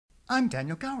I'm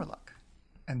Daniel Gowerluck,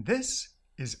 and this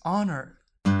is On Earth.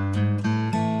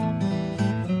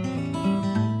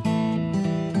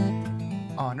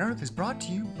 On Earth is brought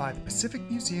to you by the Pacific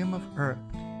Museum of Earth.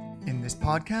 In this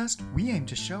podcast, we aim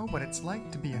to show what it's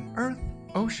like to be an Earth,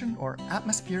 ocean, or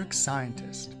atmospheric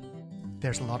scientist.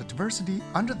 There's a lot of diversity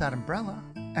under that umbrella,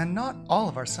 and not all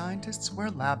of our scientists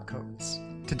wear lab coats.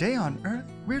 Today on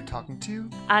Earth, we're talking to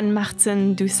Anne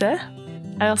Martin Doucet.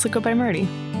 I also go by Marty.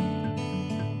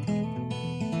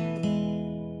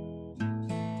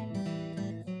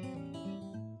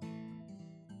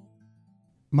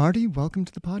 Marty, welcome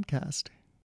to the podcast.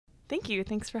 Thank you.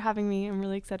 Thanks for having me. I'm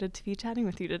really excited to be chatting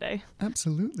with you today.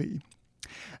 Absolutely.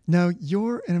 Now,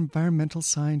 you're an environmental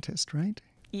scientist, right?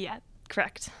 Yeah,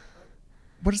 correct.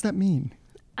 What does that mean?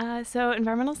 So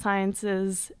environmental science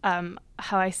is,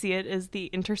 how I see it, is the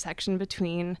intersection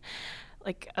between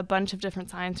like a bunch of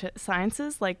different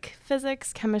sciences like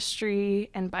physics, chemistry,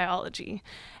 and biology.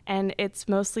 And it's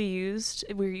mostly used,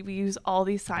 we use all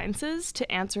these sciences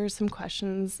to answer some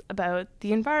questions about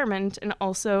the environment and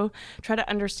also try to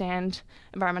understand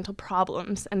environmental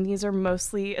problems. And these are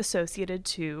mostly associated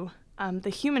to the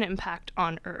human impact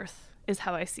on Earth, is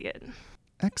how I see it.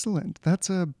 Excellent. That's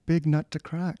a big nut to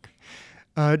crack.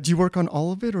 Do you work on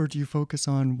all of it, or do you focus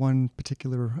on one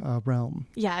particular realm?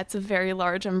 Yeah, it's a very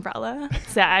large umbrella.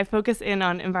 So I focus in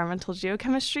on environmental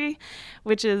geochemistry,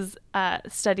 which is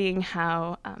studying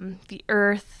how the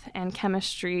earth and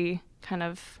chemistry kind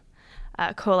of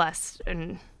coalesce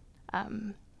and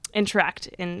interact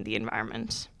in the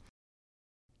environment.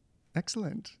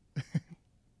 Excellent.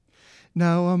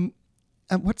 Now,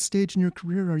 at what stage in your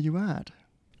career are you at?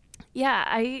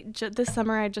 Yeah, this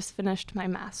summer I just finished my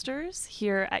master's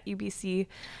here at UBC.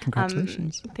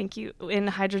 Congratulations. Thank you. In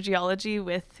hydrogeology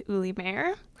with Uli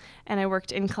Mayer. And I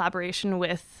worked in collaboration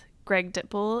with Greg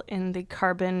Dipple in the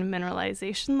carbon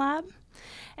mineralization lab.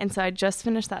 And so I just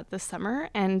finished that this summer,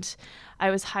 and I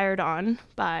was hired on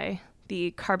by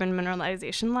the carbon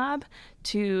mineralization lab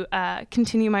to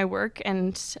continue my work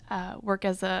and work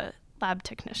as a lab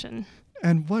technician.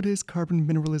 And what is carbon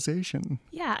mineralization?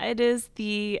 Yeah, it is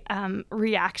the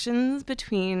reactions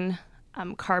between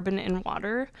carbon and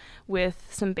water with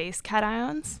some base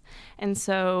cations. And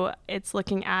so it's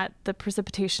looking at the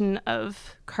precipitation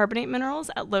of carbonate minerals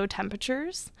at low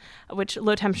temperatures, which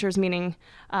low temperatures meaning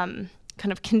kind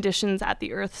of conditions at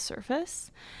the Earth's surface.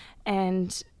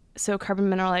 And so carbon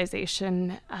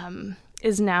mineralization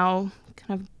is now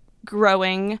kind of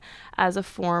growing as a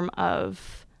form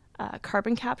of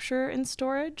carbon capture and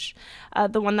storage.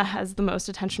 The one that has the most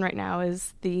attention right now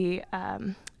is the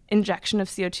injection of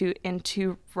CO2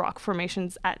 into rock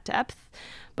formations at depth.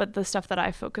 But the stuff that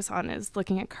I focus on is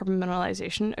looking at carbon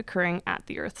mineralization occurring at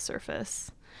the Earth's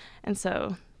surface. And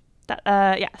so so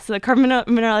the carbon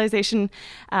mineralization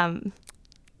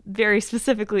very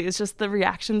specifically is just the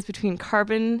reactions between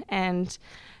carbon and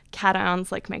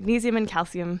cations like magnesium and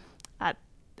calcium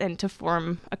and to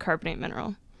form a carbonate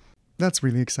mineral. That's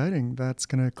really exciting. That's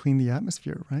going to clean the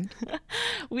atmosphere, right?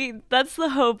 That's the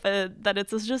hope, that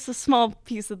it's just a small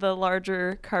piece of the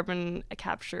larger carbon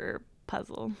capture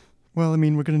puzzle. Well, I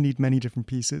mean, we're going to need many different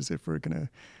pieces if we're going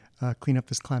to clean up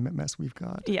this climate mess we've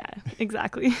got. Yeah,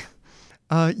 exactly.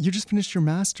 You just finished your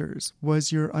master's.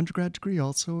 Was your undergrad degree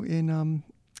also in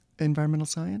environmental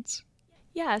science?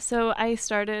 Yeah, so I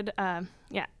started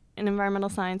in environmental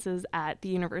sciences at the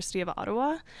University of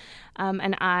Ottawa.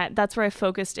 And that's where I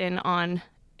focused in on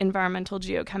environmental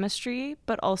geochemistry,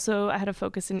 but also I had a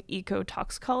focus in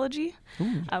ecotoxicology,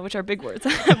 which are big words.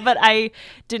 But I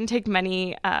didn't take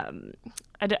many, I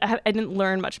didn't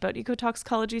learn much about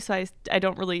ecotoxicology, so I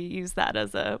don't really use that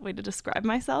as a way to describe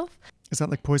myself. Is that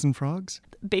like poison frogs?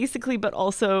 Basically, but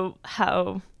also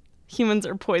how humans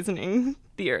are poisoning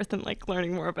the earth and like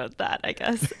learning more about that, I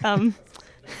guess.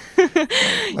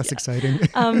 Less exciting.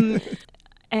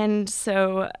 And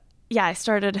so, I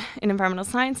started in environmental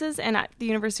sciences, and at the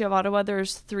University of Ottawa,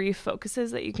 there's 3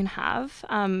 focuses that you can have.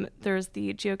 There's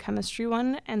the geochemistry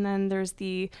one, and then there's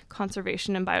the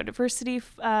conservation and biodiversity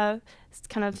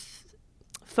kind of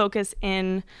focus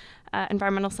in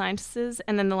environmental sciences,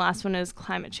 and then the last one is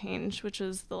climate change, which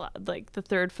is the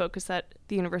third focus that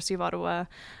the University of Ottawa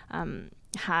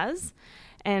has.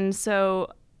 And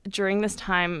so during this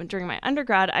time, during my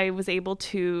undergrad, I was able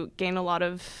to gain a lot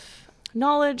of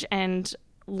knowledge and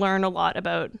learn a lot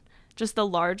about just the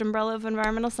large umbrella of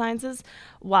environmental sciences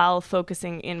while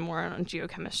focusing in more on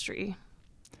geochemistry.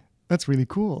 That's really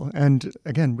cool. And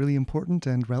again, really important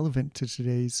and relevant to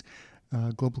today's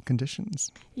global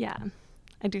conditions. Yeah,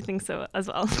 I do think so as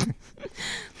well.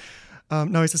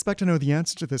 Now, I suspect I know the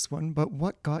answer to this one, but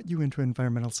what got you into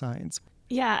environmental science?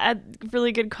 Yeah, a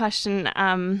really good question.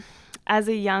 As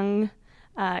a young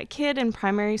kid in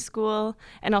primary school,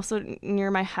 and also near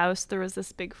my house, there was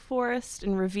this big forest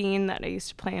and ravine that I used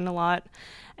to play in a lot.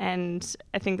 And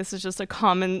I think this is just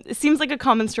it seems like a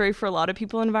common story for a lot of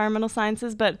people in environmental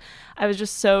sciences, but I was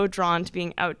just so drawn to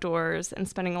being outdoors and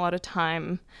spending a lot of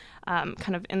time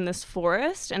kind of in this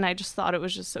forest. And I just thought it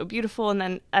was just so beautiful. And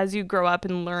then as you grow up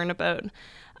and learn about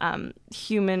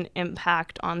human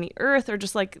impact on the earth, or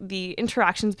just like the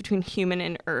interactions between human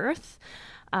and earth,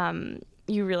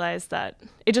 you realize that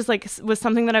it just like was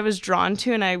something that I was drawn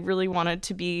to, and I really wanted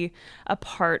to be a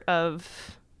part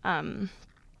of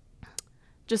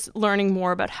just learning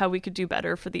more about how we could do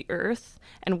better for the earth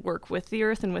and work with the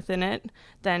earth and within it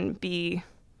than be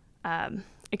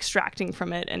extracting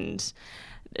from it and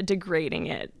degrading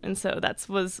it. And so that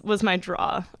was my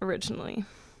draw originally.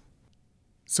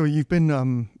 So you've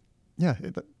been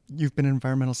you've been an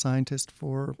environmental scientist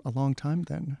for a long time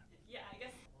then.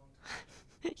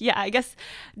 Yeah, I guess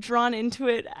drawn into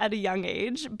it at a young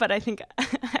age, but I think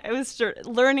I was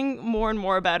learning more and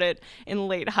more about it in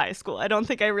late high school. I don't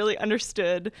think I really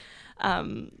understood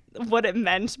what it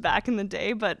meant back in the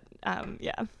day, but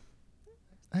yeah.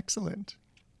 Excellent.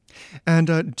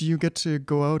 And do you get to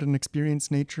go out and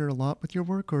experience nature a lot with your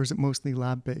work, or is it mostly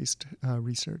lab-based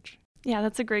research? Yeah,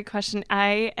 that's a great question.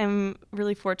 I am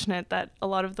really fortunate that a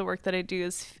lot of the work that I do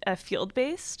is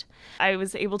field-based. I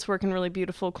was able to work in really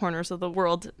beautiful corners of the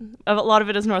world. A lot of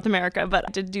it is North America, but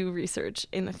I did do research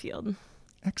in the field.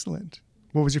 Excellent.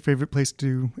 What was your favorite place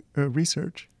to do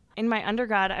research? In my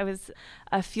undergrad, I was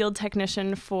a field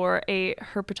technician for a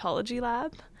herpetology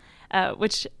lab,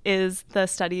 which is the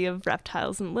study of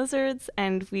reptiles and lizards.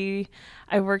 And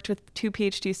I worked with 2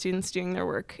 PhD students doing their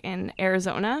work in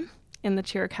Arizona, in the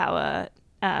Chiricahua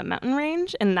mountain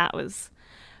range, and that was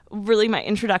really my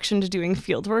introduction to doing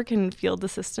field work and field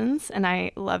assistance, and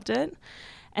I loved it.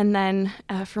 And then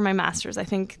for my master's, I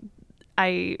think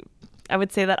I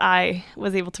would say that I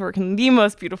was able to work in the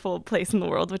most beautiful place in the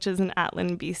world, which is in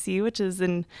Atlin, BC, which is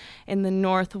in the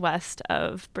northwest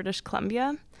of British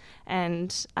Columbia.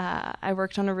 And I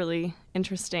worked on a really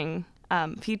interesting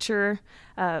feature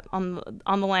on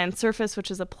the land surface, which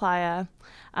is a playa.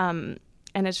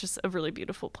 And it's just a really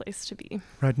beautiful place to be.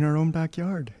 Right in our own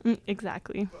backyard.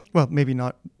 Exactly. Well, maybe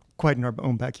not quite in our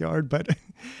own backyard, but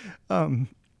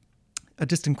a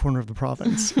distant corner of the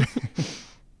province.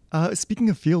 Speaking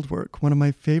of field work, one of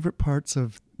my favorite parts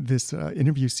of this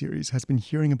interview series has been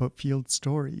hearing about field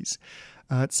stories.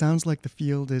 It sounds like the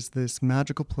field is this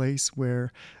magical place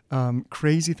where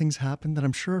crazy things happen that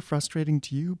I'm sure are frustrating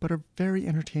to you, but are very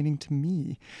entertaining to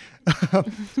me.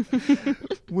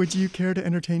 Would you care to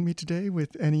entertain me today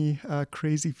with any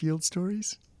crazy field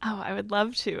stories? Oh, I would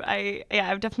love to.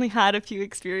 I've definitely had a few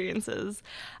experiences,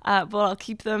 but I'll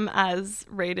keep them as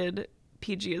rated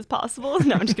PG as possible.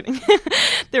 No, I'm just kidding.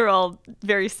 They were all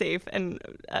very safe and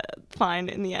fine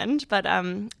in the end. But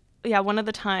yeah, one of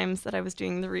the times that I was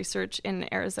doing the research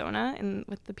in Arizona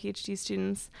with the PhD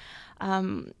students,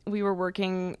 we were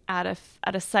working at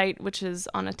a site which is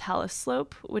on a talus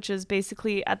slope, which is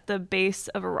basically at the base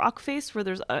of a rock face where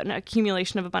there's an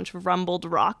accumulation of a bunch of rumbled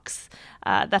rocks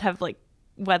that have like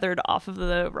weathered off of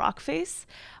the rock face.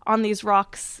 On these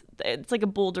rocks, it's like a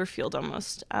boulder field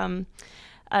almost.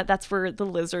 That's where the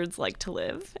lizards like to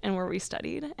live and where we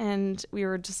studied. And we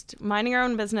were just minding our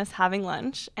own business, having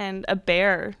lunch, and a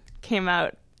bear came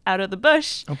out of the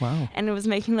bush. Oh, wow. And it was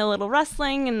making a little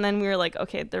rustling. And then we were like,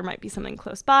 okay, there might be something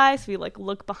close by. So we like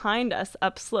look behind us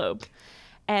upslope,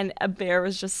 and a bear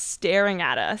was just staring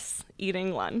at us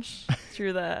eating lunch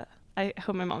through I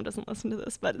hope my mom doesn't listen to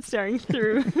this, but staring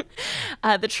through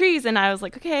the trees. And I was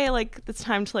like, okay, like it's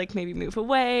time to like maybe move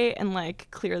away and like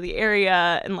clear the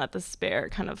area and let this bear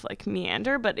kind of like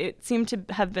meander. But it seemed to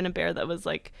have been a bear that was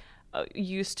like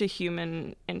used to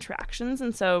human interactions.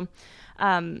 And so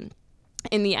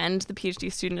in the end, the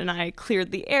PhD student and I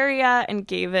cleared the area and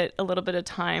gave it a little bit of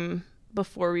time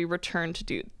before we returned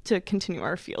to continue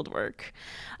our field work.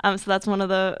 So that's one of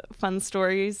the fun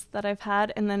stories that I've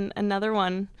had. And then another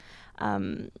one,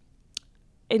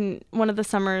 in one of the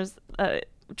summers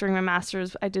during my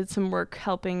master's, I did some work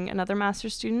helping another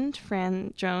master's student,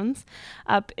 Fran Jones,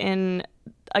 up in,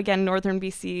 again, northern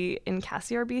BC in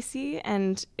Cassiar, BC.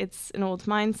 And it's an old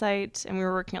mine site, and we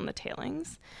were working on the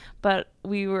tailings. But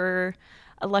we were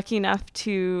lucky enough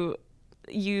to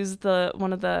use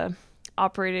one of the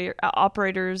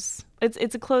operators.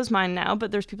 It's a closed mine now,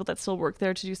 but there's people that still work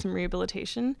there to do some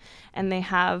rehabilitation, and they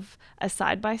have a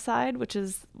side-by-side, which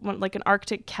is like an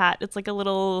Arctic cat. It's like a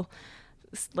little,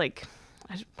 like,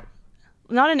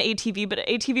 not an ATV, but an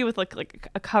ATV with like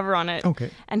a cover on it. Okay.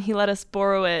 And he let us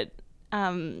borrow it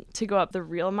to go up the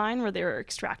real mine where they were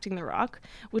extracting the rock,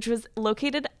 which was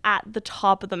located at the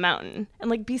top of the mountain. And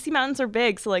like BC mountains are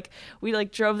big, so like we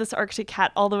like drove this Arctic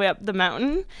cat all the way up the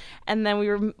mountain, and then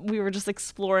we were just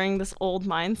exploring this old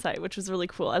mine site, which was really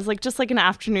cool. As like just like an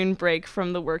afternoon break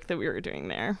from the work that we were doing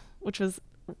there, which was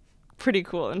pretty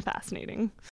cool and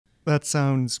fascinating. That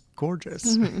sounds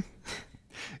gorgeous. Mm-hmm.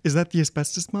 Is that the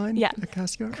asbestos mine? Yeah. At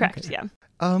Cassiar? Correct, okay. Yeah.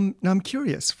 Now I'm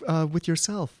curious, with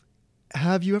yourself,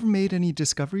 have you ever made any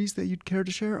discoveries that you'd care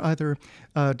to share? Either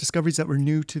discoveries that were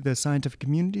new to the scientific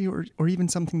community or even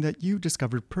something that you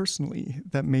discovered personally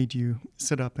that made you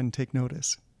sit up and take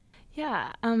notice?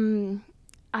 Yeah.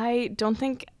 I don't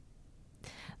think...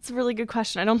 It's a really good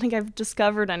question. I don't think I've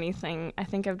discovered anything. I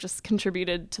think I've just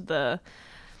contributed to the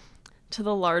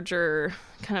larger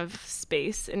kind of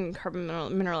space in carbon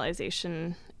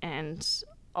mineralization, and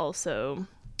also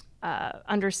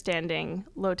understanding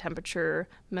low temperature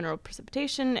mineral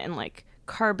precipitation and like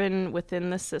carbon within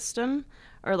the system,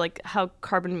 or like how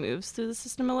carbon moves through the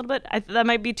system a little bit. That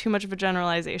might be too much of a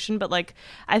generalization, but like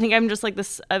I think I'm just like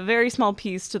a very small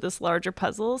piece to this larger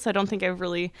puzzle. So I don't think I've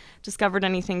really discovered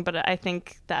anything, but I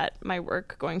think that my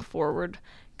work going forward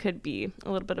could be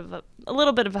a little bit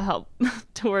of a help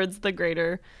towards the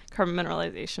greater carbon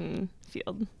mineralization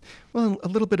field. Well, a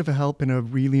little bit of a help in a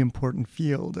really important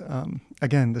field.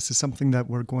 Again, this is something that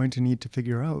we're going to need to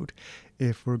figure out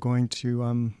if we're going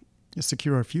to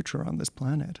secure our future on this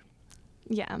planet.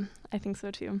 Yeah, I think so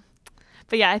too.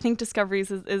 But yeah, I think discoveries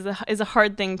is a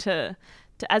hard thing to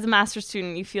as a master's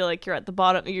student. You feel like you're at the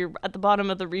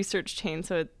bottom of the research chain,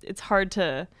 so it's hard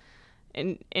to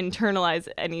internalize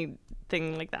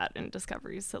anything like that in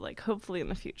discoveries. So like hopefully in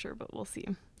the future, but we'll see.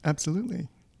 Absolutely.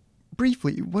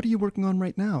 Briefly, what are you working on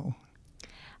right now?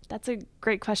 That's a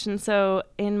great question. So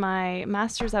in my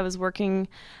master's, I was working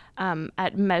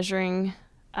at measuring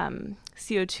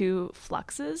CO2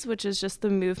 fluxes, which is just the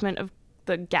movement of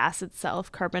the gas itself,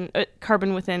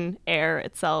 carbon within air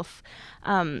itself,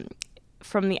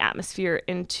 from the atmosphere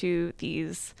into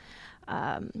these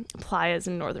playas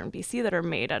in northern BC that are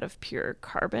made out of pure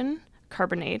carbon.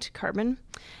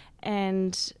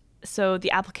 And so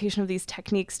the application of these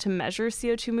techniques to measure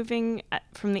CO2 moving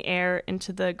from the air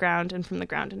into the ground and from the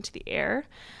ground into the air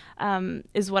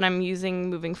is what I'm using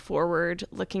moving forward,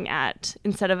 looking at,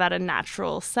 instead of at a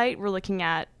natural site, we're looking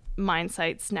at mine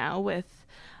sites now with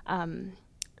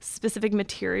specific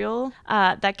material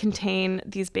that contain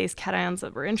these base cations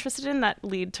that we're interested in that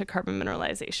lead to carbon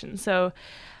mineralization. So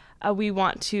we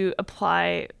want to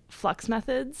apply flux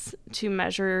methods to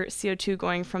measure CO2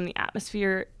 going from the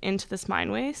atmosphere into this mine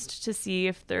waste to see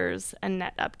if there's a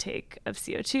net uptake of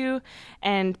CO2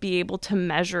 and be able to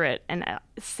measure it and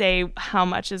say how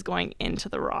much is going into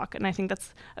the rock. And I think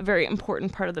that's a very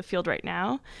important part of the field right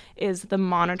now, is the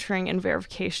monitoring and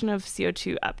verification of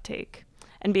CO2 uptake,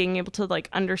 and being able to like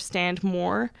understand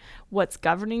more what's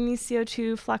governing these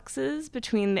CO2 fluxes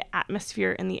between the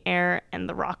atmosphere and the air and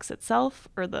the rocks itself,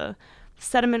 or the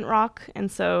sediment rock.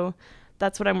 And so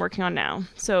that's what I'm working on now.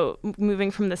 So moving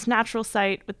from this natural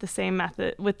site with the same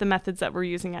method, with the methods that we're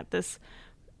using at this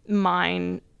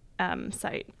mine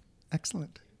site.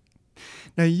 Excellent.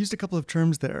 Now, you used a couple of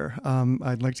terms there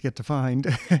I'd like to get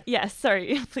defined. Yes,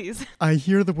 sorry, please. I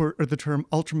hear the term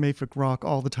ultramafic rock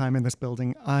all the time in this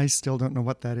building. I still don't know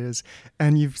what that is.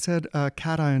 And you've said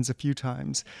cations a few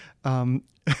times.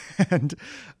 And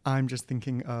I'm just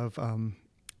thinking of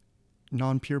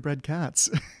non-purebred cats.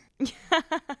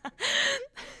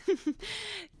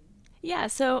 Yeah,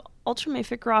 so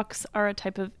ultramafic rocks are a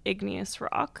type of igneous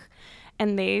rock,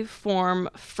 and they form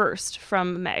first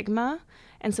from magma.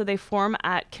 And so they form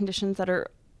at conditions that are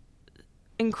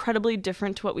incredibly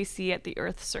different to what we see at the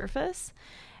Earth's surface.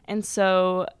 And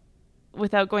so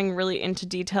without going really into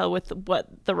detail with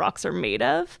what the rocks are made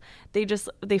of,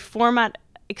 they form at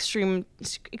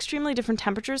extremely different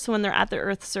temperatures. So when they're at the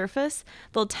Earth's surface,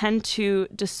 they'll tend to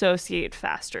dissociate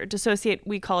faster. Dissociate,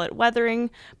 we call it weathering,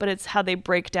 but it's how they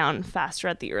break down faster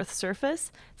at the Earth's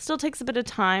surface. It still takes a bit of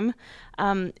time.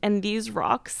 And these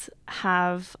rocks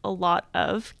have a lot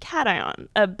of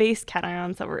base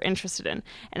cations that we're interested in.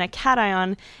 And a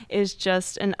cation is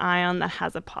just an ion that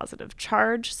has a positive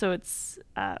charge. So it's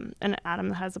an atom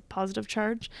that has a positive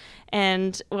charge.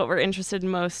 And what we're interested in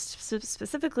most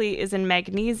specifically is in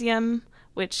magnesium,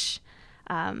 which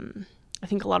I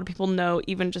think a lot of people know,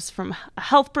 even just from a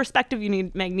health perspective, you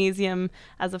need magnesium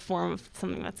as a form of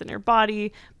something that's in your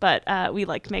body. But we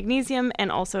like magnesium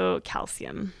and also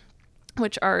calcium,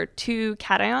 which are two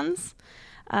cations.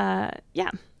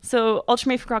 So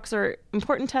ultramafic rocks are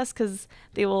important to us because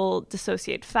they will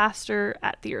dissociate faster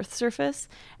at the Earth's surface,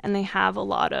 and they have a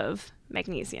lot of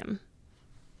magnesium.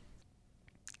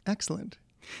 Excellent.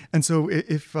 And so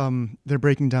if they're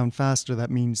breaking down faster, that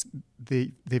means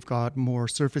they've got more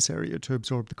surface area to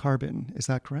absorb the carbon. Is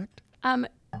that correct?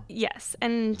 Yes.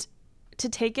 And to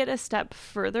take it a step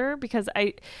further, because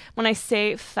when I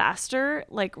say faster,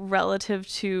 like relative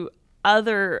to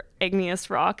other igneous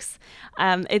rocks,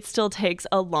 it still takes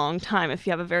a long time if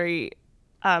you have a very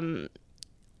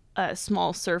a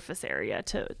small surface area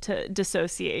to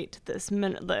dissociate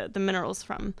the minerals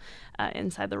from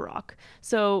inside the rock.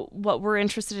 So what we're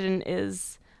interested in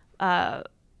is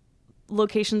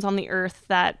locations on the Earth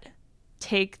that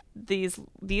take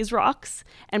these rocks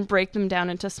and break them down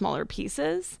into smaller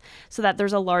pieces so that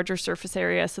there's a larger surface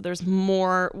area, so there's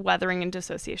more weathering and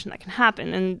dissociation that can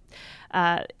happen.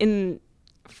 And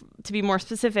to be more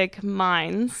specific,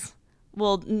 mines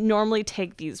will normally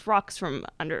take these rocks from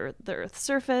under the Earth's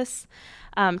surface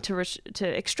to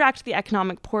extract the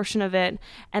economic portion of it,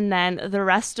 and then the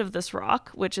rest of this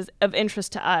rock, which is of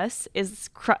interest to us,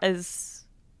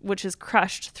 which is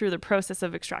crushed through the process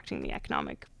of extracting the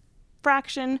economic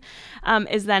fraction,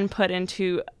 is then put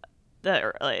into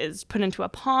a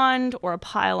pond or a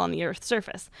pile on the Earth's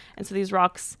surface. And so these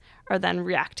rocks are then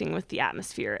reacting with the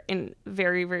atmosphere in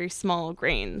very, very small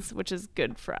grains, which is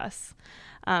good for us.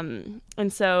 And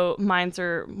so mines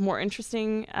are more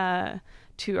interesting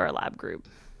to our lab group.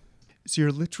 So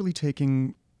you're literally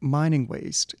taking mining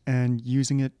waste and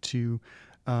using it to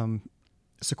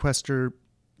sequester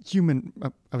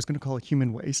I was going to call it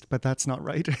human waste, but that's not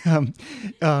right.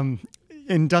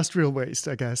 Industrial waste,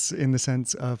 I guess, in the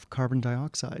sense of carbon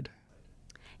dioxide.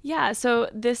 Yeah, so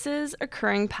this is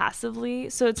occurring passively.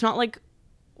 So it's not like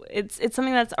it's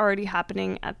something that's already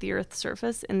happening at the Earth's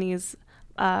surface in these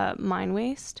mine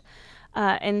waste.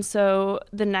 And so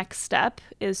the next step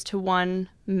is to, one,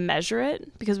 measure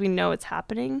it because we know it's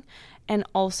happening, and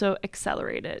also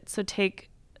accelerate it. So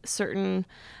take certain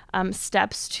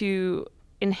steps to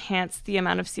enhance the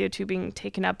amount of CO2 being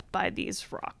taken up by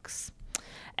these rocks.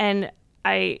 And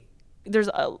there's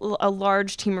a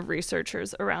large team of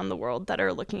researchers around the world that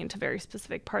are looking into very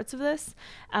specific parts of this.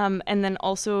 And then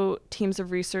also teams of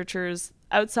researchers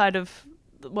outside of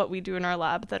what we do in our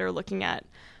lab that are looking at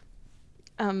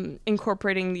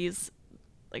incorporating these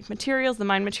materials, the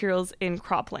mine materials, in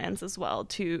croplands as well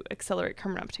to accelerate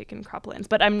carbon uptake in croplands.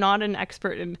 But I'm not an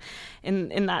expert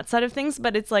in that side of things,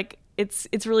 but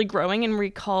it's really growing, and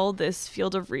we call this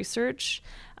field of research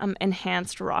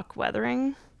enhanced rock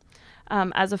weathering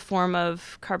as a form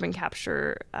of carbon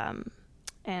capture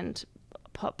and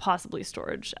possibly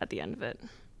storage at the end of it.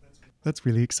 That's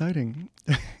really exciting.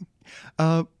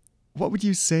 What would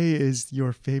you say is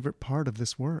your favorite part of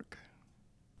this work?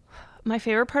 My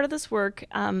favorite part of this work,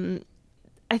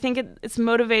 I think it's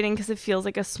motivating because it feels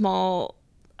like a small,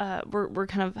 we're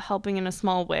kind of helping in a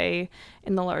small way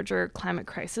in the larger climate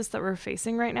crisis that we're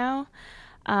facing right now.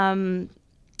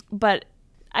 But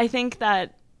I think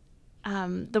that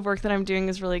the work that I'm doing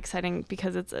is really exciting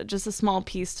because it's just a small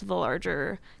piece to the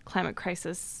larger climate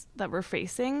crisis that we're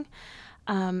facing.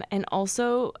 And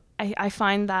also, I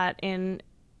find that in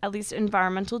at least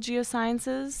environmental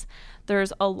geosciences,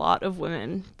 there's a lot of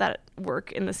women that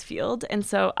work in this field. And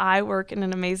so I work in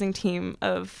an amazing team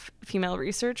of female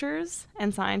researchers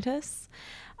and scientists.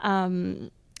 And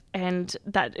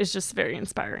that is just very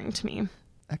inspiring to me.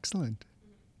 Excellent.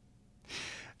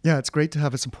 Yeah, it's great to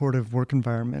have a supportive work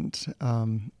environment.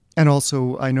 And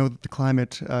also, I know that the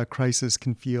climate crisis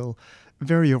can feel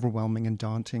very overwhelming and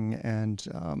daunting. And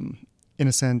in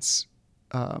a sense,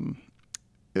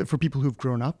 for people who've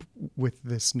grown up with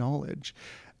this knowledge,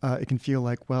 it can feel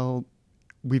like, well,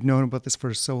 we've known about this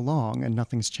for so long and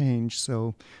nothing's changed,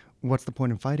 so what's the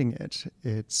point in fighting it?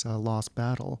 It's a lost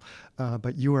battle.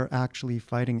 But you are actually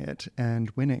fighting it and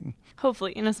winning.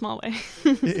 Hopefully, in a small way.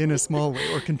 In a small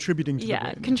way, or contributing to the win.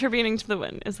 Yeah, contributing to the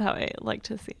win is how I like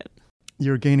to see it.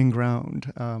 You're gaining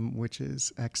ground, which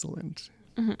is excellent.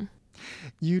 Mm-hmm.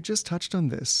 You just touched on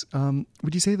this.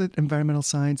 Would you say that environmental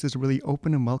science is a really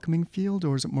open and welcoming field,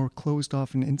 or is it more closed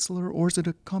off and insular, or is it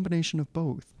a combination of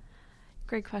both?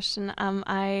 Great question.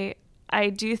 I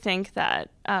do think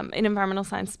that in environmental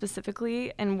science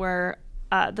specifically, and where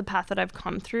the path that I've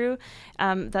come through,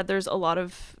 that there's a lot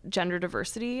of gender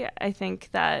diversity. I think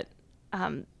that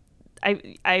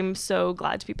I'm so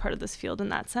glad to be part of this field in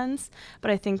that sense, but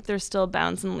I think there's still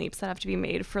bounds and leaps that have to be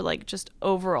made for just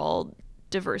overall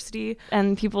diversity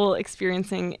and people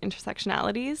experiencing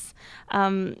intersectionalities.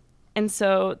 And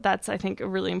so that's, I think, a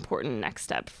really important next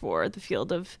step for the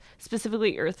field of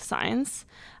specifically earth science,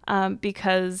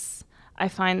 because I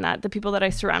find that the people that I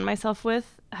surround myself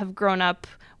with have grown up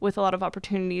with a lot of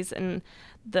opportunities and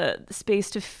the space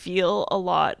to feel a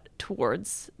lot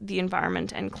towards the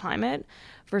environment and climate,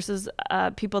 versus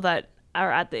people that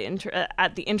are at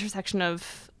the intersection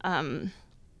of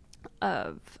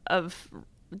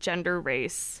gender,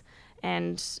 race,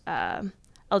 and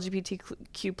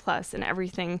LGBTQ plus and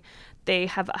everything. They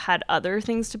have had other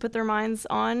things to put their minds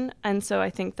on, and so I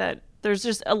think that there's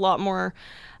just a lot more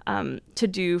to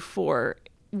do for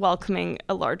welcoming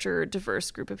a larger, diverse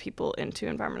group of people into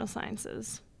environmental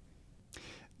sciences.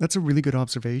 That's a really good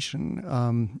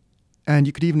observation. And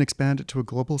you could even expand it to a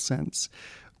global sense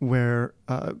where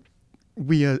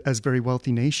we as very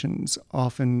wealthy nations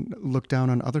often look down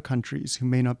on other countries who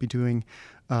may not be doing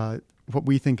what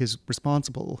we think is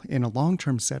responsible in a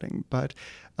long-term setting, but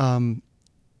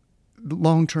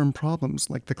long-term problems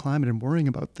like the climate and worrying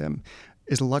about them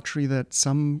is a luxury that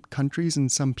some countries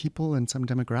and some people and some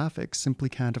demographics simply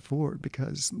can't afford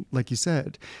because, like you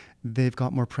said, they've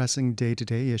got more pressing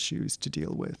day-to-day issues to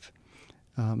deal with.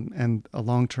 And a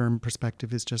long-term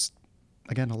perspective is just,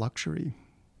 again, a luxury.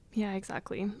 Yeah,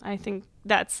 exactly. I think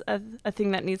that's a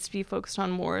thing that needs to be focused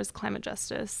on more is climate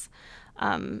justice.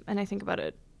 And I think about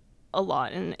it a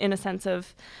lot in a sense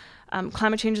of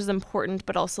climate change is important,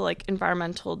 but also like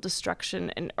environmental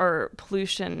destruction or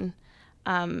pollution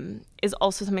is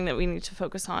also something that we need to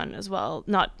focus on as well,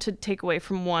 not to take away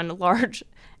from one large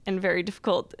and very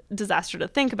difficult disaster to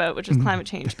think about, which is climate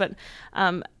change. But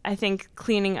I think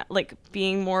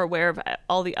being more aware of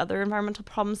all the other environmental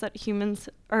problems that humans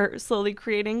are slowly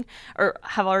creating or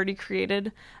have already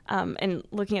created, and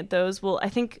looking at those will, I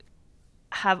think,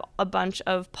 have a bunch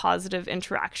of positive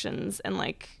interactions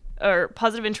or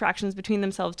positive interactions between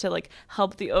themselves to like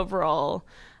help the overall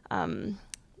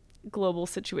global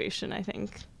situation, I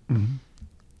think. Mm-hmm.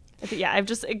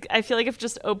 I feel like I've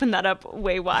just opened that up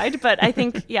way wide, but I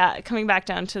think, coming back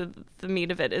down to the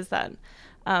meat of it is that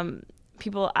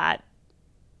people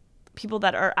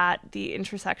that are at the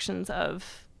intersections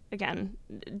of, again,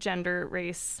 gender,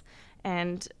 race,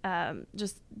 and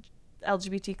just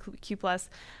LGBTQ plus,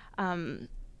 I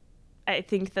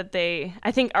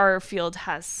think our field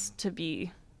has to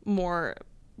be more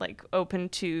like open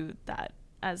to that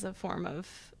as a form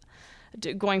of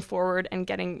going forward and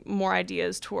getting more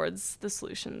ideas towards the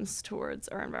solutions towards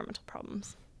our environmental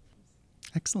problems.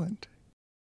 Excellent.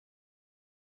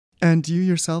 And do you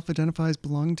yourself identify as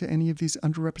belonging to any of these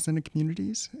underrepresented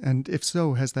communities? And if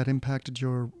so, has that impacted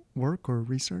your work or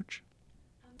research?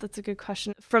 That's a good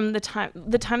question. From the time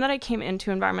that I came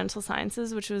into environmental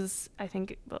sciences, which was, I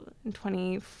think, in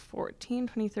 2014,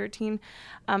 2013,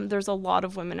 there's a lot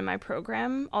of women in my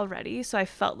program already. So I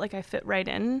felt like I fit right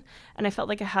in, and I felt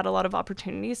like I had a lot of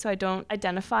opportunities. So I don't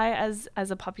identify as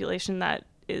a population that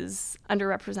is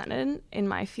underrepresented in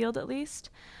my field, at least.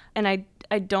 And I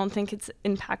don't think it's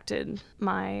impacted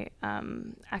my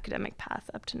academic path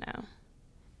up to now.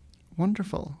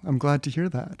 Wonderful. I'm glad to hear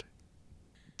that.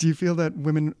 Do you feel that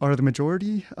women are the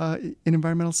majority in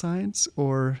environmental science,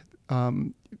 or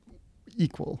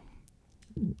equal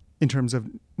in terms of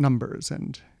numbers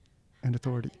and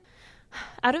authority?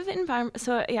 Out of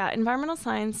environmental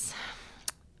science,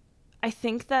 I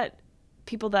think that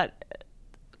people that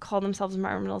call themselves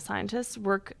environmental scientists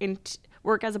work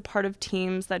as a part of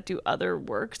teams that do other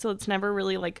work. So it's never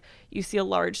really like you see a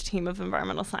large team of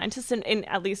environmental scientists, in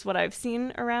at least what I've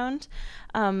seen around.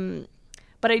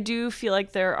 But I do feel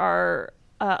like there are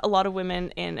a lot of women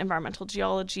in environmental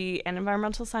geology and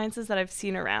environmental sciences that I've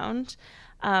seen around.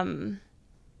 If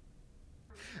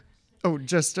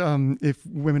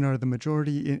women are the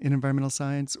majority in environmental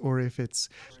science, or if it's...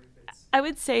 I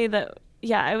would say that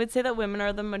women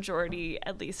are the majority,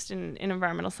 at least in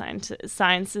environmental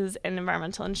sciences and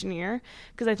environmental engineer,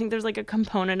 because I think there's like a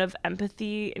component of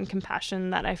empathy and compassion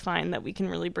that I find that we can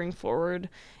really bring forward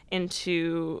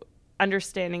into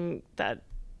understanding that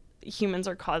humans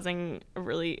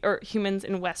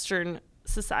in Western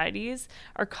societies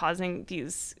are causing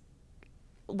these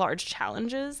large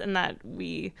challenges, and that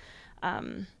we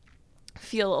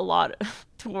feel a lot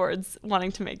towards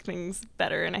wanting to make things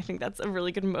better. And I think that's a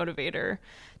really good motivator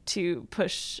to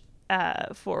push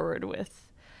forward with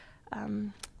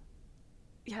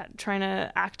trying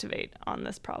to activate on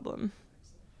this problem.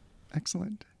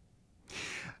 Excellent.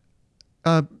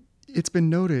 It's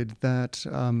been noted that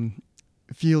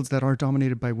fields that are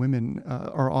dominated by women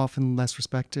are often less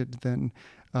respected than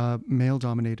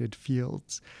male-dominated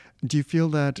fields. Do you feel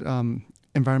that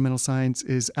environmental science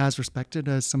is as respected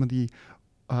as some of the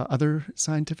other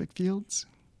scientific fields?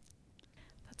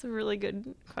 That's a really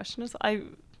good question. I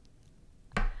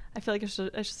feel like I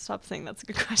should stop saying that's a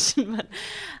good question, but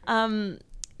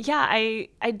Yeah,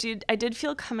 I did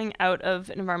feel coming out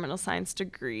of an environmental science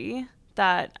degree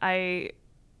that I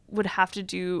would have to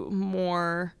do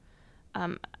more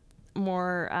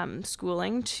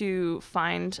schooling to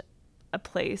find a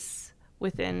place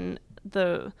within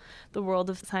the world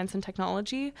of science and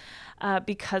technology,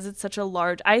 because it's such a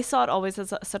large. I saw it always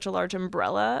as such a large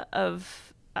umbrella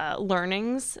of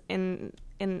learnings in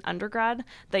undergrad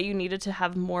that you needed to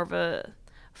have more of a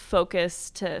focus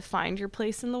to find your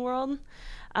place in the world.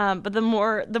 But the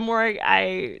more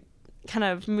I kind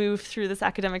of move through this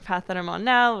academic path that I'm on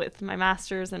now with my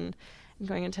master's and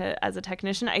going into as a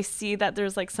technician, I see that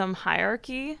there's like some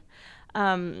hierarchy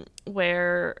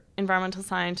where environmental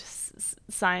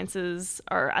sciences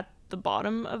are at the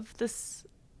bottom of this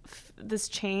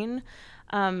chain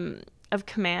of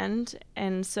command.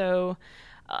 And so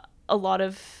a lot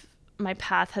of my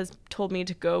path has told me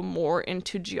to go more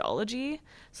into geology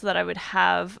so that I would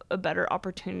have a better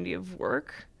opportunity of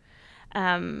work.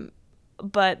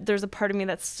 But there's a part of me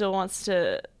that still wants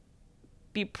to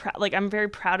be proud. Like, I'm very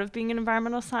proud of being an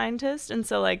environmental scientist. And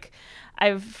so like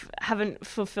haven't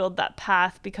fulfilled that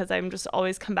path because I'm just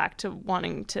always come back to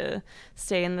wanting to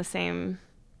stay in the same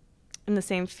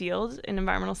field in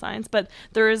environmental science. But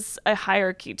there is a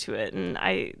hierarchy to it. And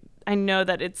I know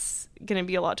that it's going to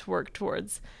be a lot to work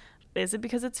towards. Is it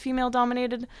because it's female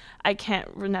dominated? I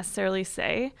can't necessarily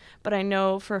say, but I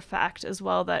know for a fact as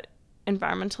well that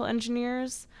environmental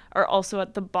engineers are also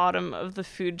at the bottom of the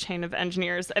food chain of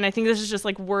engineers. And I think this is just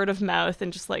like word of mouth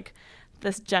and just like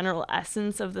this general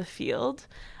essence of the field.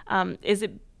 Is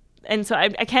it? And so I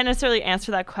can't necessarily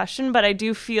answer that question, but I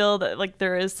do feel that like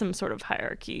there is some sort of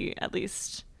hierarchy, at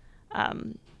least.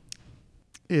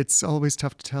 It's always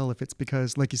tough to tell if it's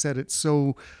because, like you said, it's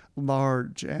so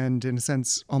large and in a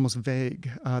sense almost vague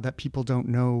that people don't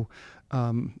know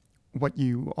what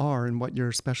you are and what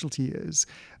your specialty is.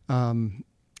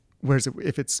 Whereas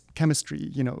if it's chemistry,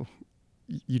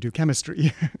 you do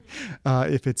chemistry.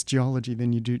 If it's geology,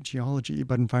 then you do geology.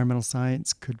 But environmental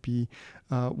science could be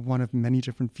one of many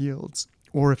different fields.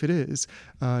 Or if it is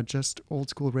just old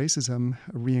school racism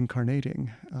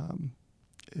reincarnating,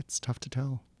 it's tough to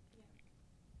tell.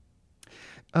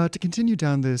 To continue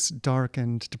down this dark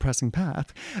and depressing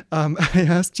path, I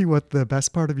asked you what the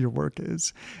best part of your work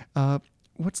is.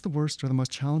 What's the worst or the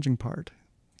most challenging part?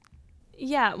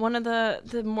 Yeah, one of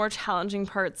the more challenging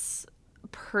parts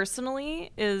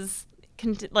personally is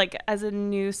like as a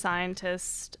new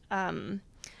scientist,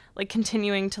 like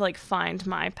continuing to like find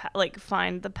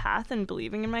find the path and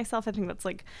believing in myself. I think that's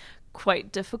like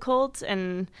quite difficult,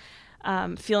 and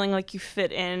feeling like you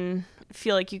fit in,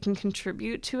 feel like you can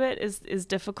contribute to it is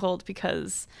difficult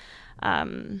because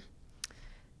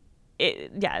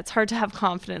it's hard to have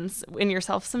confidence in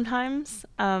yourself sometimes.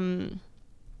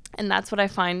 And that's what I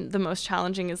find the most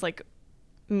challenging is like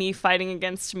me fighting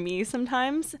against me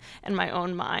sometimes and my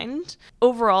own mind.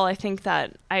 Overall, I think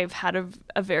that I've had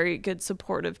a very good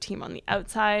supportive team on the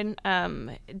outside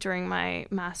during my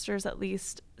master's, at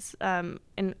least, in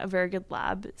a very good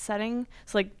lab setting.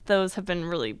 So like those have been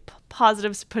really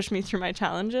positives to push me through my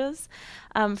challenges.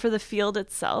 For the field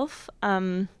itself,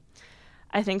 I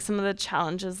think some of the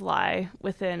challenges lie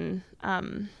within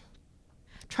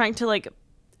trying to like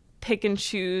pick and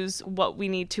choose what we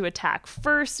need to attack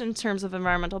first in terms of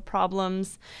environmental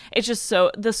problems. It's just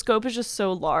the scope is just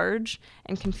so large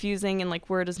and confusing, and like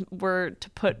where to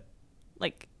put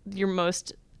like your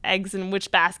most eggs in which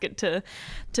basket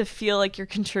to feel like you're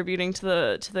contributing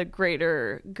to the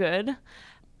greater good.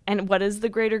 And what is the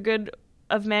greater good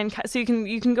of mankind? So you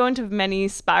can go into many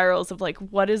spirals of like,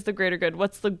 what is the greater good?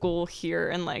 What's the goal here?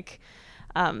 And like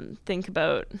think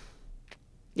about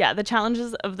the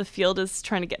challenges of the field is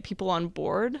trying to get people on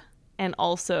board, and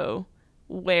also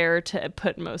where to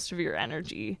put most of your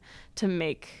energy to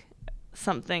make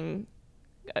something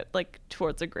like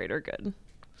towards a greater good.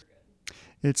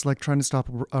 It's like trying to stop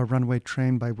a runaway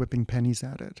train by whipping pennies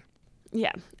at it.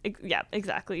 Yeah,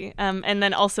 exactly. And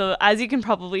then also, as you can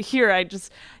probably hear,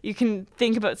 you can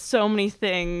think about so many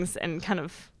things and kind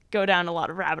of go down a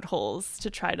lot of rabbit holes to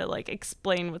try to like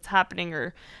explain what's happening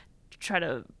or try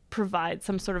to provide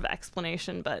some sort of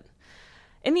explanation. But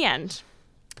in the end,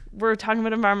 we're talking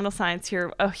about environmental science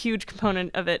here. A huge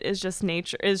component of it is just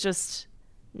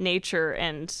nature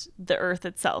and the earth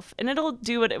itself. And it'll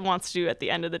do what it wants to do at the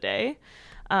end of the day.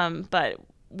 But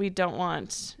we don't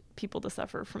want people to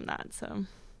suffer from that. So,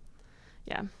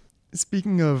 yeah.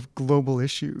 Speaking of global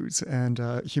issues and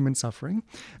human suffering,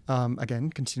 again,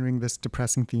 continuing this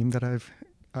depressing theme that I've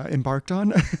embarked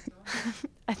on.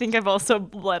 I think I've also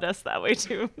led us that way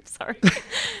too. Sorry.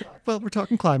 Well, we're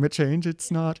talking climate change.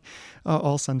 It's not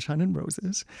all sunshine and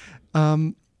roses.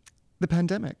 the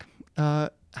pandemic.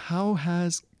 How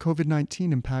has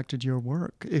COVID-19 impacted your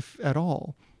work, if at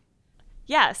all?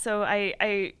 Yeah, so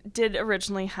I did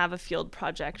originally have a field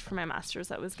project for my master's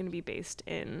that was going to be based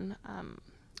in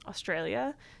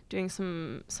Australia, doing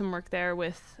some work there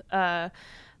with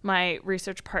my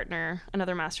research partner,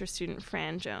 another master's student,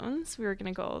 Fran Jones. We were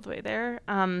going to go all the way there.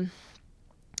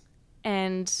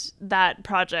 And that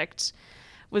project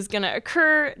was going to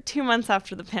occur 2 months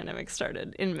after the pandemic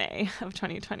started in May of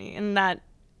 2020. And that,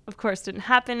 of course, didn't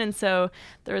happen. And so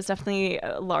there was definitely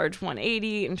a large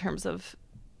 180 in terms of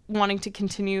wanting to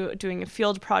continue doing a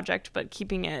field project, but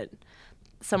keeping it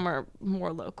somewhere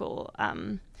more local.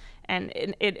 And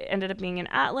it ended up being in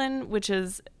Atlin, which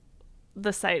is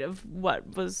the site of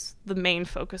what was the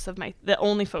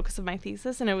only focus of my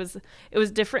thesis. And it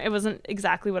was different. It wasn't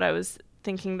exactly what I was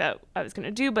thinking that I was going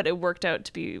to do, but it worked out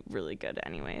to be really good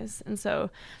anyways. And so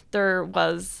there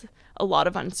was a lot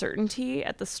of uncertainty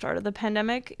at the start of the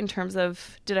pandemic in terms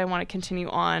of, did I want to continue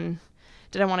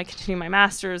my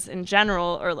master's in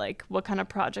general, or like what kind of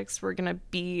projects were going to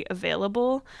be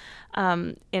available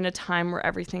in a time where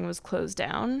everything was closed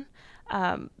down.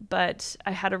 But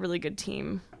I had a really good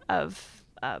team of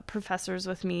professors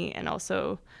with me, and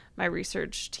also my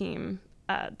research team,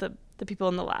 the people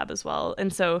in the lab as well.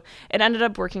 And so it ended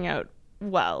up working out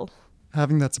well.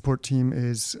 Having that support team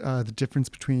is the difference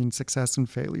between success and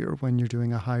failure when you're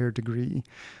doing a higher degree.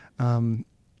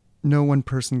 No one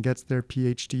person gets their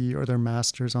PhD or their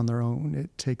master's on their own.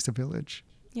 It takes a village.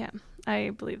 Yeah,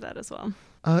 I believe that as well.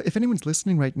 If anyone's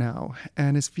listening right now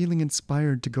and is feeling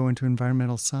inspired to go into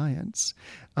environmental science,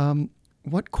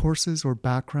 what courses or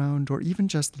background or even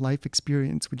just life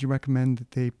experience would you recommend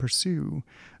that they pursue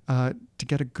to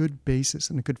get a good basis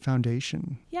and a good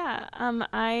foundation? Yeah,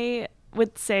 I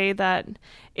would say that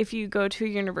if you go to a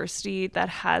university that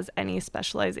has any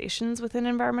specializations within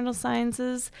environmental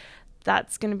sciences,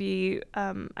 that's going to be,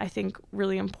 I think,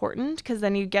 really important, because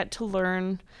then you get to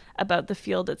learn about the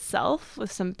field itself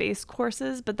with some base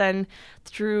courses, but then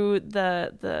through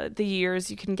the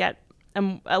years you can get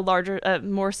a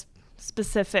more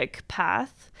specific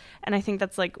path. And I think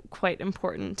that's like quite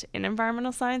important in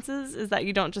environmental sciences, is that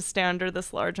you don't just stay under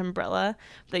this large umbrella,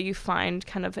 that you find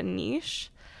kind of a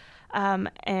niche.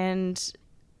 And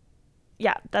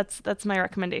yeah, that's my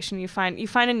recommendation. You find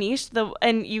a niche,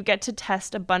 and you get to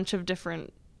test a bunch of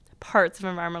different parts of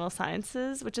environmental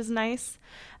sciences, which is nice.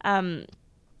 And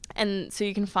so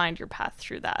you can find your path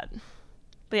through that.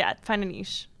 But yeah, find a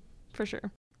niche for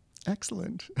sure.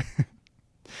 Excellent.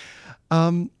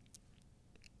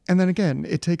 And then again,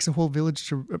 it takes a whole village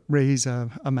to raise a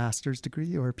master's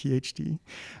degree or a PhD.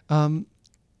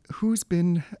 Who's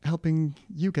been helping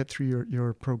you get through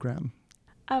your program?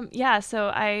 So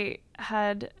I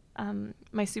had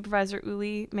my supervisor,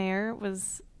 Uli Mayer,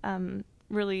 was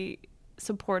really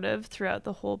supportive throughout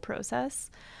the whole process.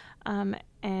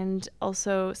 And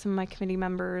also some of my committee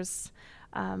members,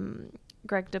 Dr.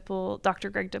 Greg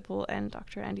Dipple and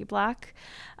Dr. Andy Black.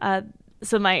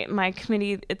 So my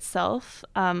committee itself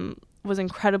was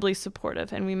incredibly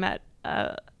supportive, and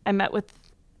I met with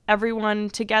everyone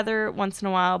together once in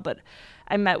a while, but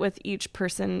I met with each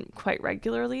person quite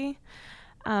regularly.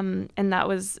 And that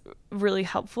was really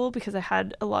helpful because I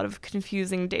had a lot of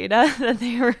confusing data that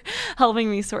they were helping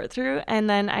me sort through. And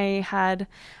then I had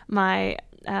my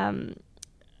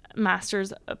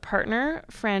master's partner,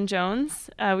 Fran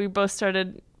Jones. We both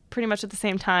started pretty much at the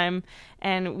same time,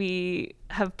 and we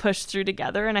have pushed through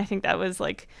together. And I think that was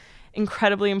like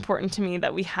incredibly important to me,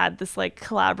 that we had this like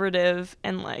collaborative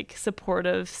and like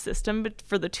supportive system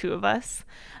for the two of us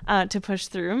to push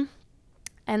through.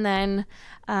 And then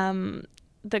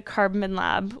the Carbon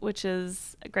Lab, which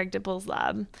is Greg Dipple's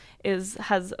lab,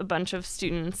 has a bunch of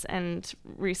students and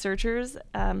researchers,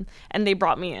 and they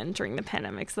brought me in during the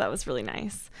pandemic, so that was really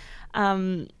nice.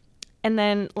 And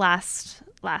then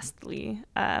lastly,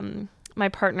 my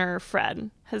partner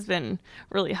Fred has been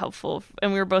really helpful,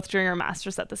 and we were both doing our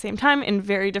masters at the same time in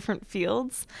very different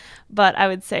fields, but I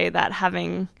would say that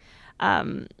having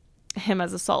him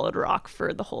as a solid rock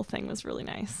for the whole thing was really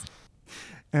nice.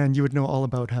 And you would know all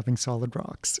about having solid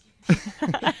rocks.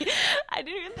 I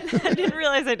didn't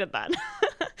realize I did that.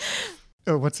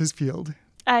 Oh, what's his field?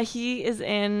 He is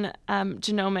in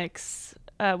genomics,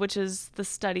 which is the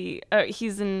study.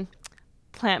 He's in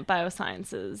plant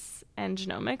biosciences and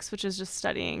genomics, which is just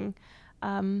studying,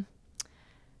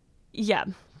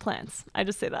 plants. I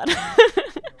just say that.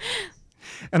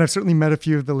 And I've certainly met a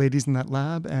few of the ladies in that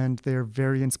lab, and they're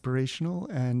very inspirational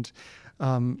and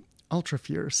ultra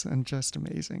fierce and just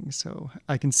amazing. So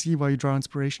I can see why you draw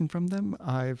inspiration from them.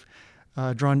 I've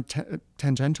drawn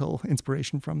tangential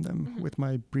inspiration from them with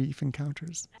my brief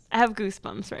encounters. I have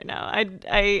goosebumps right now.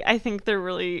 I think they're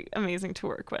really amazing to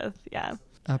work with. Yeah.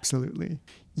 Absolutely.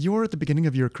 You're at the beginning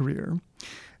of your career,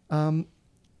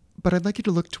 but I'd like you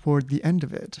to look toward the end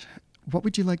of it. What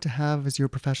would you like to have as your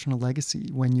professional legacy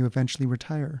when you eventually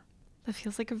retire? That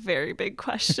feels like a very big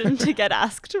question to get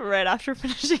asked right after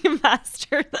finishing a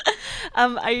master's.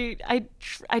 I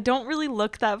don't really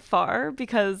look that far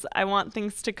because I want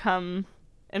things to come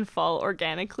and fall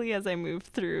organically as I move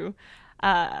through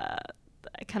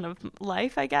kind of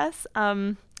life, I guess.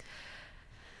 My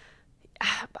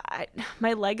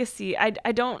legacy, I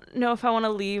don't know if I want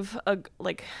to leave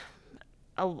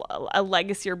a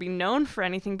legacy or be known for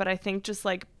anything, but I think just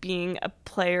like being a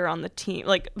player on the team,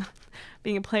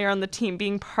 being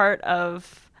part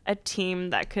of a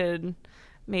team that could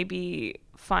maybe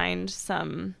find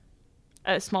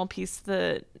a small piece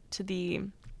to the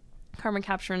carbon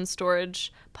capture and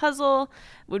storage puzzle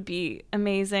would be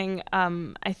amazing.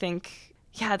 I think,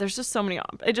 yeah, there's just so many.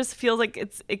 It just feels like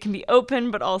it can be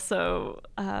open, but also,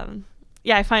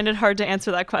 I find it hard to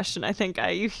answer that question. I think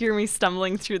you hear me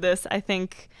stumbling through this. I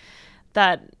think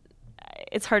that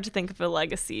it's hard to think of a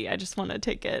legacy. I just want to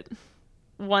take it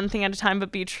one thing at a time,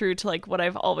 but be true to like what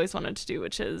I've always wanted to do,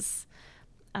 which is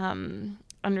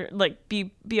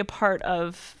be a part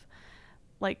of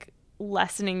like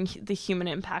lessening the human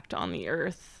impact on the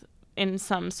earth in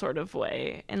some sort of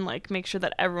way, and like make sure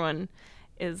that everyone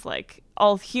is like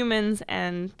all humans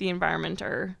and the environment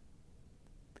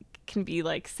can be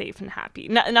like safe and happy.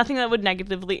 Nothing that would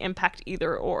negatively impact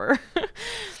either or.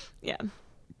 Yeah.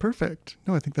 Perfect.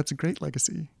 No, I think that's a great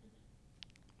legacy.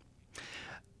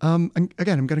 And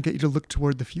again, I'm going to get you to look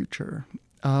toward the future.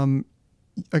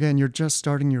 Again, you're just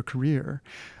starting your career,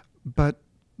 but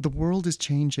the world is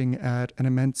changing at an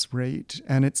immense rate,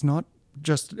 and it's not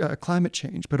just climate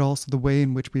change, but also the way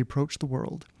in which we approach the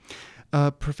world. A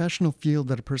professional field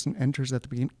that a person enters at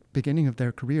the beginning of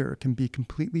their career can be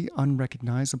completely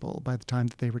unrecognizable by the time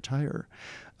that they retire.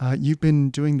 You've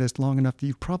been doing this long enough that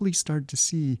you've probably started to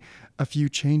see a few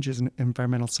changes in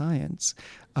environmental science.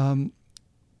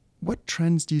 What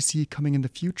trends do you see coming in the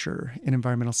future in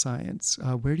environmental science?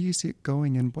 Where do you see it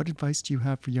going, and what advice do you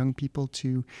have for young people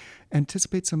to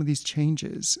anticipate some of these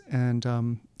changes and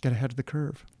get ahead of the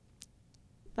curve?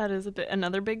 That is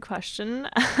another big question.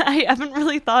 I haven't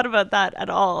really thought about that at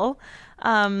all.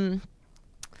 I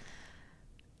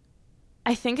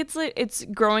think it's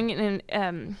growing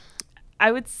in.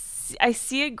 I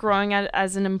see it growing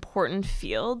as an important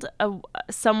field.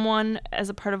 Someone as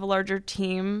a part of a larger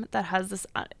team that has this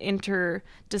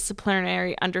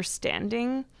interdisciplinary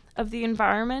understanding of the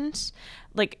environment,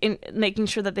 like in making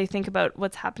sure that they think about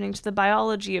what's happening to the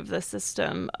biology of the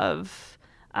system, of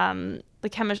the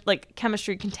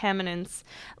chemistry, contaminants,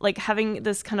 like having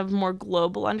this kind of more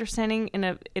global understanding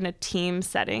in a team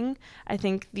setting. I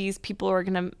think these people are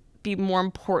going to be more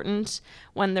important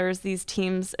when there's these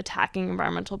teams attacking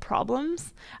environmental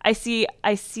problems. I see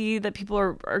that people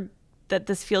are that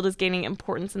this field is gaining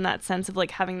importance in that sense of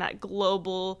like having that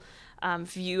global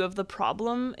view of the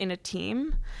problem in a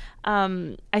team.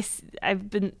 I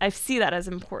see that as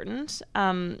important.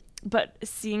 But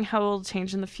seeing how it'll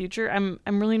change in the future, I'm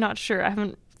really not sure. I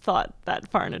haven't thought that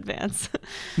far in advance.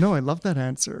 No, I love that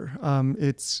answer.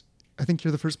 I think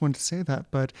you're the first one to say that,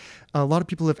 but a lot of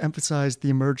people have emphasized the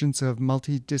emergence of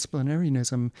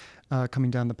multidisciplinarism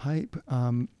coming down the pipe.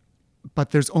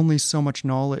 But there's only so much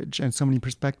knowledge and so many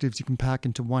perspectives you can pack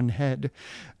into one head.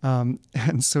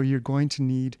 And so you're going to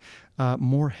need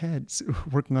more heads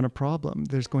working on a problem.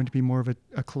 There's going to be more of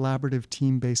a collaborative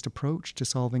team-based approach to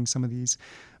solving some of these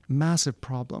massive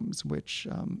problems, which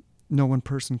no one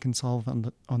person can solve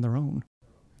on their own.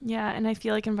 Yeah, and I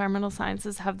feel like environmental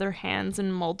sciences have their hands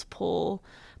in multiple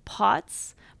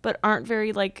pots, but aren't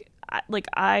very like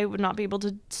I would not be able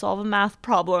to solve a math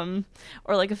problem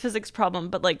or like a physics problem,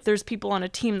 but like there's people on a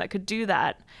team that could do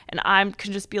that, and I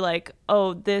could just be like,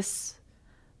 oh, this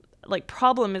like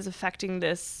problem is affecting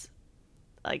this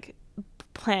like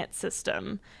plant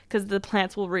system because the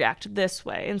plants will react this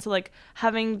way. And so like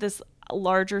having this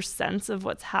larger sense of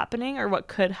what's happening or what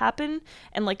could happen,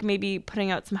 and like maybe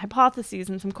putting out some hypotheses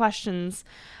and some questions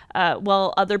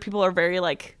while other people are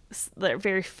they're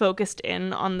very focused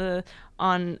in on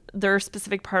their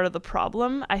specific part of the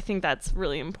problem. I think that's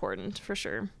really important for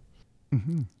sure.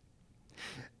 Mm-hmm.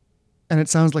 And it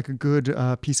sounds like a good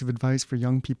piece of advice for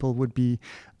young people would be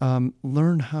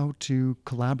learn how to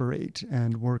collaborate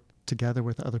and work together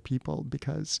with other people,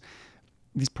 because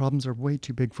these problems are way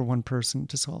too big for one person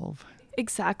to solve.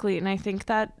 Exactly. And I think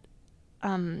that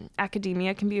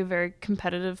academia can be a very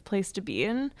competitive place to be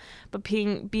in, but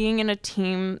being in a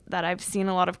team that I've seen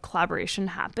a lot of collaboration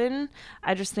happen,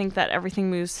 I just think that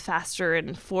everything moves faster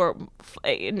and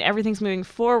everything's moving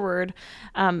forward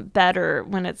better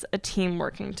when it's a team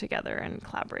working together and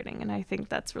collaborating, and I think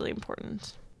that's really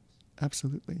important.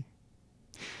 Absolutely.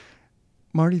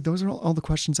 Marty, those are all the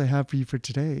questions I have for you for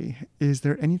today. Is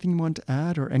there anything you want to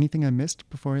add or anything I missed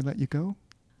before I let you go?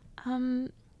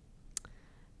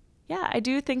 Yeah, I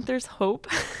do think there's hope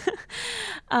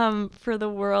for the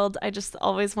world. I just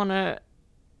always want to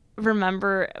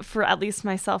remember, for at least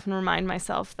myself, and remind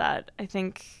myself that I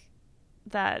think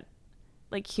that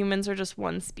like humans are just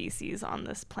one species on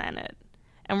this planet,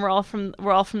 and we're all from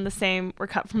the same. We're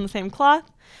cut from the same cloth.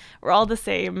 We're all the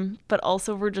same, but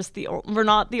also we're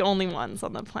not the only ones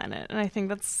on the planet. And I think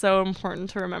that's so important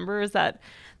to remember, is that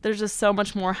there's just so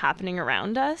much more happening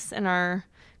around us in our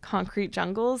concrete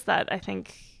jungles, that I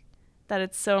think that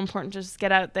it's so important to just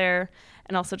get out there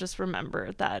and also just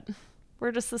remember that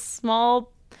we're just a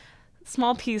small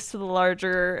piece to the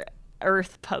larger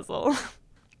Earth puzzle.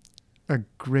 A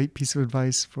great piece of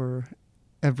advice for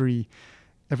every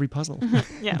puzzle.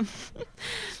 Yeah.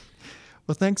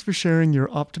 Well, thanks for sharing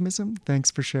your optimism.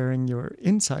 Thanks for sharing your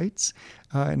insights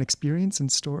and experience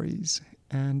and stories.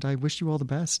 And I wish you all the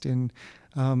best in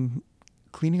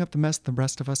cleaning up the mess the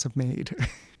rest of us have made.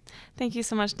 Thank you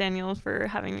so much, Daniel, for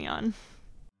having me on.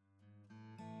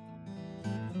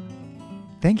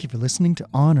 Thank you for listening to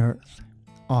On Earth.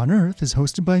 On Earth is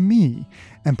hosted by me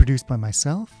and produced by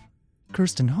myself,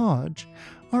 Kirsten Hodge,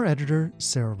 our editor,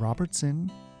 Sarah Robertson,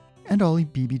 and Ollie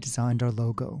Beebe designed our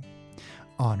logo.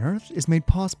 On Earth is made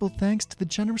possible thanks to the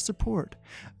generous support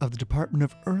of the Department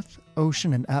of Earth,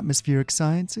 Ocean, and Atmospheric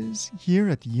Sciences here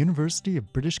at the University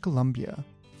of British Columbia.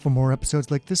 For more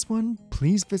episodes like this one,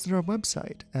 please visit our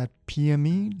website at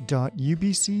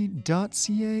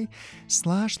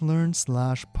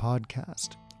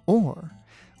pme.ubc.ca/learn/podcast, or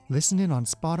listen in on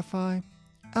Spotify,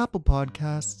 Apple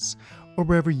Podcasts, or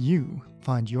wherever you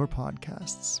find your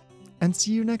podcasts. And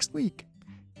see you next week,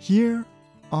 here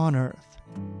on Earth.